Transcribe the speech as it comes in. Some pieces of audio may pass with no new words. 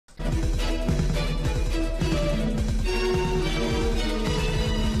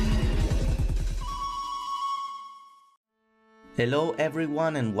Hello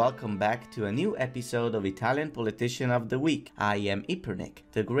everyone and welcome back to a new episode of Italian Politician of the Week. I am Ipernick,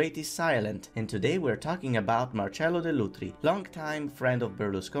 the great is silent, and today we're talking about Marcello Dell'Utri, longtime friend of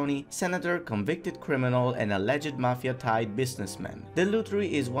Berlusconi, senator, convicted criminal and alleged mafia-tied businessman.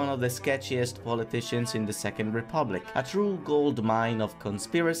 Dell'Utri is one of the sketchiest politicians in the Second Republic, a true gold mine of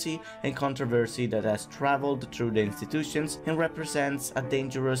conspiracy and controversy that has traveled through the institutions and represents a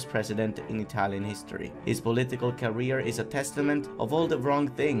dangerous precedent in Italian history. His political career is a testament of all the wrong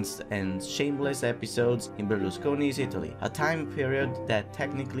things and shameless episodes in Berlusconi's Italy, a time period that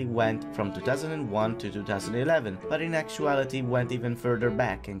technically went from 2001 to 2011, but in actuality went even further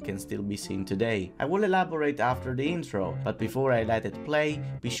back and can still be seen today. I will elaborate after the intro, but before I let it play,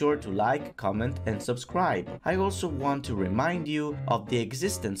 be sure to like, comment and subscribe. I also want to remind you of the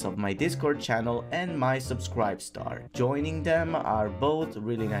existence of my Discord channel and my subscribe star. Joining them are both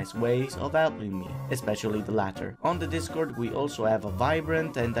really nice ways of helping me, especially the latter. On the Discord we also have a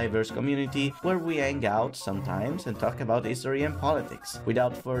vibrant and diverse community where we hang out sometimes and talk about history and politics.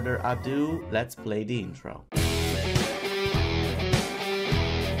 Without further ado, let's play the intro.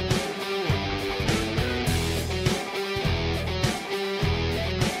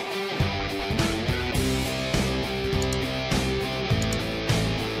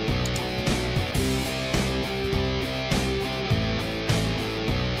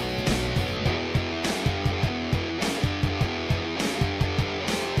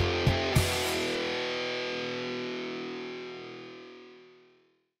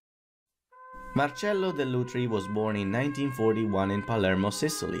 Marcello Dell'Utri was born in 1941 in Palermo,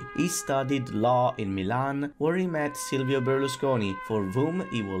 Sicily. He studied law in Milan, where he met Silvio Berlusconi, for whom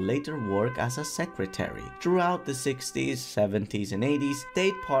he will later work as a secretary. Throughout the 60s, 70s and 80s,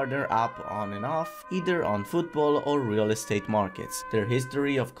 they'd partner up on and off, either on football or real estate markets. Their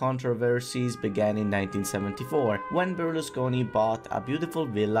history of controversies began in 1974, when Berlusconi bought a beautiful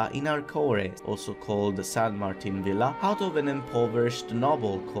villa in Arcore, also called the San Martin Villa, out of an impoverished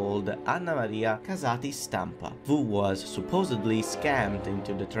noble called Anna Maria Casati Stampa, who was supposedly scammed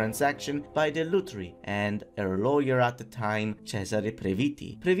into the transaction by Dell'Utri and her lawyer at the time, Cesare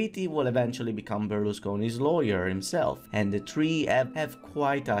Previti. Previti will eventually become Berlusconi's lawyer himself, and the three have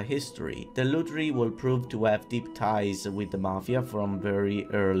quite a history. Dell'Utri will prove to have deep ties with the mafia from very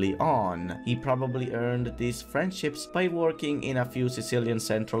early on. He probably earned these friendships by working in a few Sicilian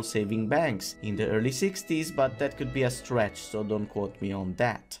central saving banks in the early 60s, but that could be a stretch, so don't quote me on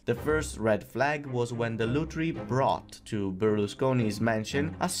that. The first red flag was when Dell'Utri brought to Berlusconi's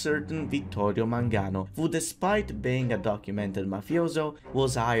mansion a certain Vittorio Mangano, who, despite being a documented mafioso,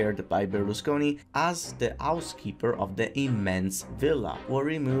 was hired by Berlusconi as the housekeeper of the immense villa, where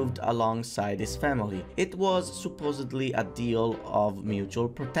he moved alongside his family. It was supposedly a deal of mutual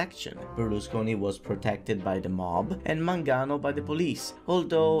protection. Berlusconi was protected by the mob and Mangano by the police,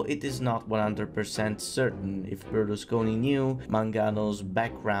 although it is not 100% certain if Berlusconi knew Mangano's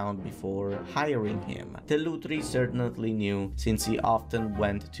background before hiring him. Dell'Utri certainly knew, since he often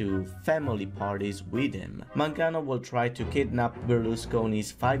went to family parties with him. Mangano will try to kidnap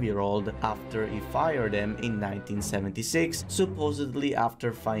Berlusconi's 5-year-old after he fired him in 1976, supposedly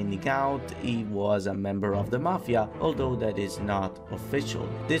after finding out he was a member of the mafia, although that is not official.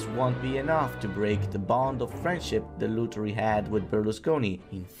 This won't be enough to break the bond of friendship Dell'Utri had with Berlusconi.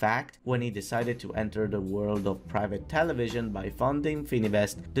 In fact, when he decided to enter the world of private television by funding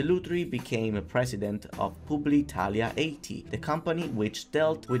Fininvest, Dell'Utri became a president of Publitalia 80, the company which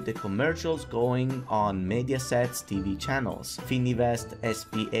dealt with the commercials going on Mediaset's TV channels. Fininvest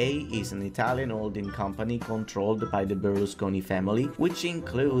SPA is an Italian holding company controlled by the Berlusconi family, which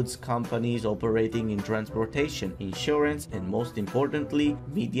includes companies operating in transportation, insurance, and most importantly,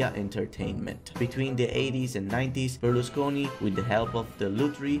 media entertainment. Between the 80s and 90s, Berlusconi, with the help of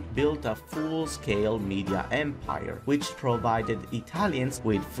Dell'Utri, built a full-scale media empire, which provided Italians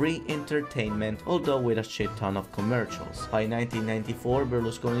with free entertainment, although with a shit ton of commercials. By 1994,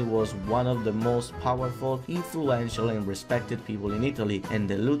 Berlusconi was one of the most powerful, influential and respected people in Italy, and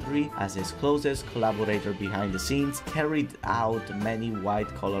Dell'Utri, as his closest collaborator behind the scenes, carried out many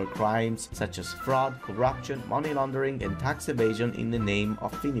white-collar crimes such as fraud, corruption, money laundering and tax evasion in the name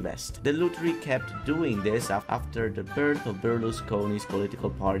of Fininvest. Dell'Utri kept doing this after the birth of Berlusconi's political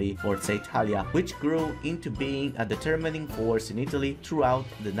party Forza Italia, which grew into being a determining force in Italy throughout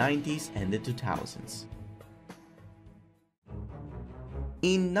the 90s and the 2000s.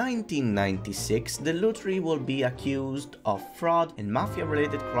 In 1996, Dell'Utri will be accused of fraud and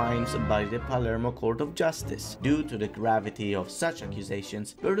mafia-related crimes by the Palermo Court of Justice. Due to the gravity of such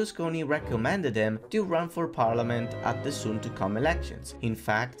accusations, Berlusconi recommended him to run for parliament at the soon-to-come elections. In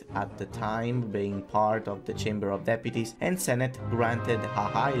fact, at the time, being part of the Chamber of Deputies and Senate granted a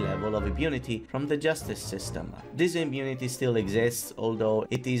high level of immunity from the justice system. This immunity still exists, although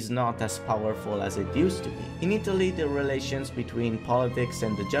it is not as powerful as it used to be. In Italy, the relations between politics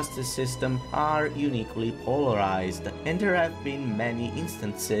and the justice system are uniquely polarized, and there have been many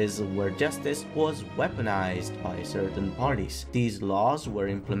instances where justice was weaponized by certain parties. These laws were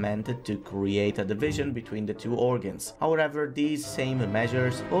implemented to create a division between the two organs. However, these same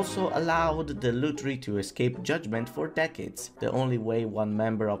measures also allowed Dell'Utri to escape judgment for decades. The only way one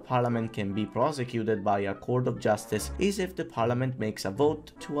member of parliament can be prosecuted by a court of justice is if the parliament makes a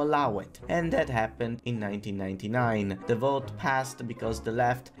vote to allow it, and that happened in 1999. The vote passed because the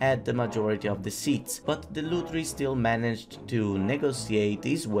left had the majority of the seats, but Dell'Utri still managed to negotiate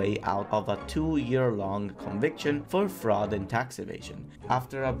his way out of a 2-year-long conviction for fraud and tax evasion.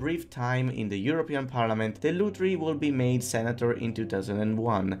 After a brief time in the European Parliament, Dell'Utri will be made senator in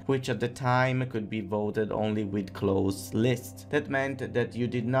 2001, which at the time could be voted only with closed lists. That meant that you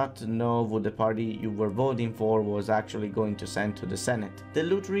did not know who the party you were voting for was actually going to send to the Senate.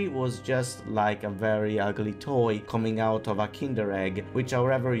 Dell'Utri was just like a very ugly toy coming out of a Kinder egg, which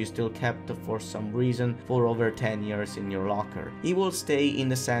however you still kept for some reason for over 10 years in your locker. He will stay in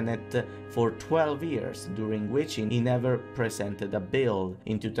the Senate for 12 years, during which he never presented a bill.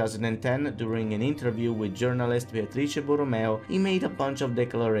 In 2010, during an interview with journalist Beatrice Borromeo, he made a bunch of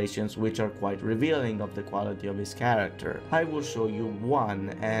declarations which are quite revealing of the quality of his character. I will show you one,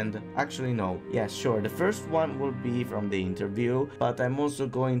 and actually no, yes sure, the first one will be from the interview, but I'm also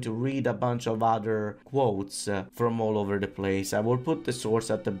going to read a bunch of other quotes from all over the place. I will put the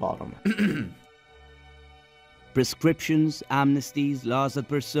source at the bottom. Prescriptions, amnesties, laws ad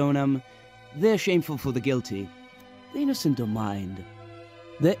personam, they're shameful for the guilty. The innocent don't mind.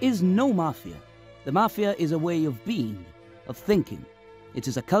 There is no mafia. The mafia is a way of being, of thinking. It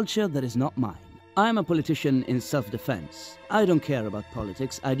is a culture that is not mine. I'm a politician in self-defense. I don't care about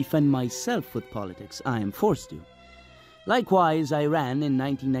politics. I defend myself with politics. I am forced to. Likewise, I ran in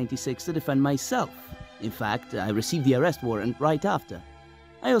 1996 to defend myself. In fact, I received the arrest warrant right after.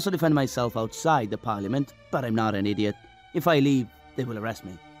 I also defend myself outside the parliament, but I'm not an idiot. If I leave, they will arrest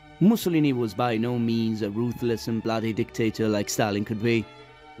me. Mussolini was by no means a ruthless and bloody dictator like Stalin could be.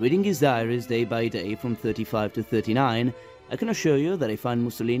 Reading his diaries day by day from 35 to 39, I can assure you that I find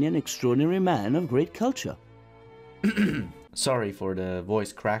Mussolini an extraordinary man of great culture. Sorry for the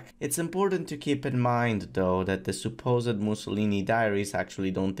voice crack. It's important to keep in mind, though, that the supposed Mussolini diaries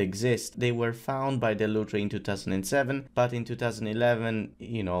actually don't exist. They were found by Dell'Utri in 2007, but in 2011,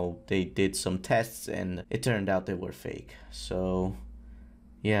 they did some tests and it turned out they were fake. So,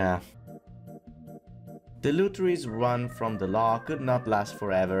 yeah. Dell'Utri's run from the law could not last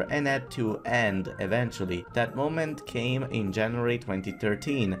forever and had to end eventually. That moment came in January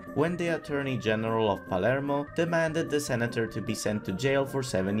 2013, when the Attorney General of Palermo demanded the senator to be sent to jail for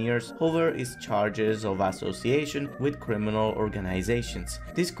 7 years over his charges of association with criminal organizations.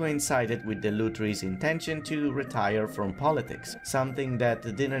 This coincided with Dell'Utri's intention to retire from politics, something that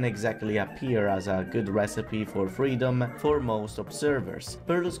didn't exactly appear as a good recipe for freedom for most observers.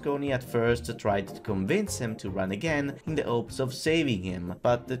 Berlusconi at first tried to convince him to run again in the hopes of saving him,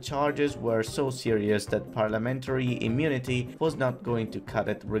 but the charges were so serious that parliamentary immunity was not going to cut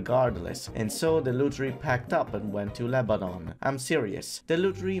it regardless, and so Dell'Utri packed up and went to Lebanon. I'm serious.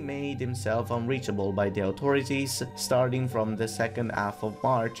 Dell'Utri made himself unreachable by the authorities starting from the second half of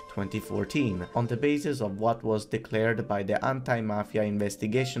March 2014, on the basis of what was declared by the Anti-Mafia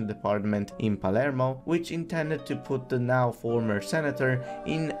Investigation Department in Palermo, which intended to put the now former senator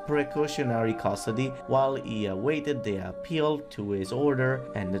in precautionary custody while he awaited the appeal to his order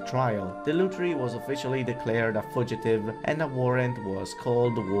and the trial. Dell'Utri was officially declared a fugitive and a warrant was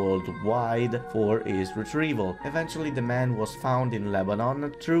called worldwide for his retrieval. Eventually the man was found in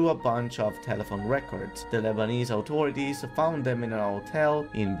Lebanon through a bunch of telephone records. The Lebanese authorities found them in a hotel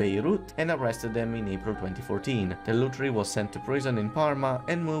in Beirut and arrested them in April 2014. Dell'Utri was sent to prison in Parma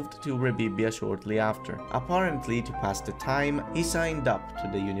and moved to Rebibbia shortly after. Apparently, to pass the time, he signed up to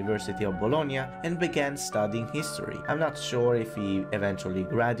the University of Bologna and began studying history. I'm not sure if he eventually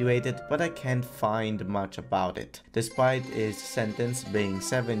graduated, but I can't find much about it. Despite his sentence being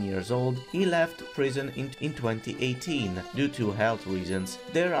 7 years old, he left prison in 2018 due to health reasons.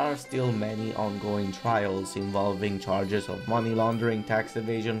 There are still many ongoing trials involving charges of money laundering, tax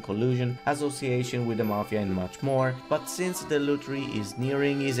evasion, collusion, association with the mafia and much more, but since Dell'Utri is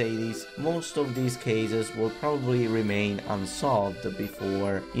nearing his 80s, most of these cases will probably remain unsolved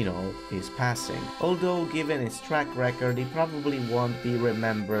before, his passing. Although given his track record, he probably won't be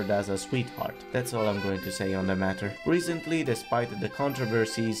remembered as a sweetheart. That's all I'm going to say on the matter. Recently, despite the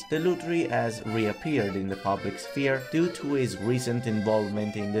controversies, Dell'Utri has reappeared in the public sphere due to his recent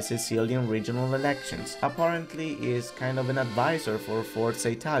involvement in the Sicilian regional elections. Apparently, he is kind of an advisor for Forza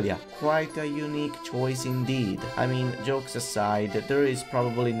Italia. Quite a unique choice indeed. I mean, jokes aside, there is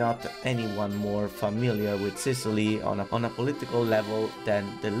probably not anyone more familiar with Sicily on a political level than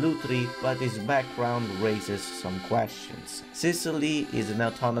Dell'Utri, but his background raises some questions. Sicily is an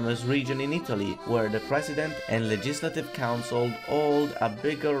autonomous region in Italy, where the president and legislative council hold a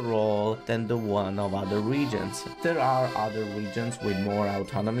bigger role than the one of other regions. There are other regions with more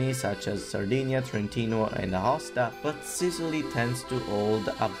autonomy, such as Sardinia, Trentino and Aosta, but Sicily tends to hold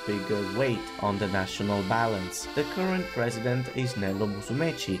a bigger weight on the national balance. The current president is Nello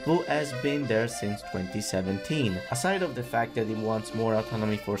Musumeci, who has been there since 2017. Aside of the fact that he wants more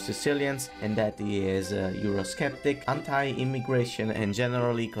autonomy for Sicilians and that he is Eurosceptic, anti-immigration and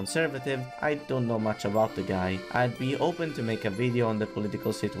generally conservative, I don't know much about the guy. I'd be open to make a video on the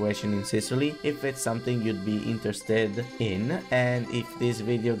political situation in Sicily if it's something you'd be interested in and if this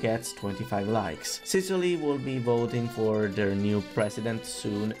video gets 25 likes. Sicily will be voting for their new president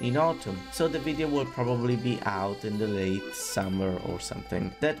soon in autumn, so the video will probably be out in the late summer or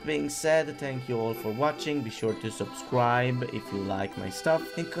something. That being said, thank you all for watching. Be sure to subscribe if you like my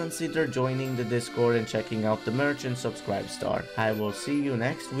stuff and consider joining the Discord and checking out the merch and subscribe star. I will see you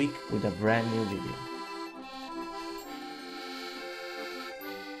next week with a brand new video.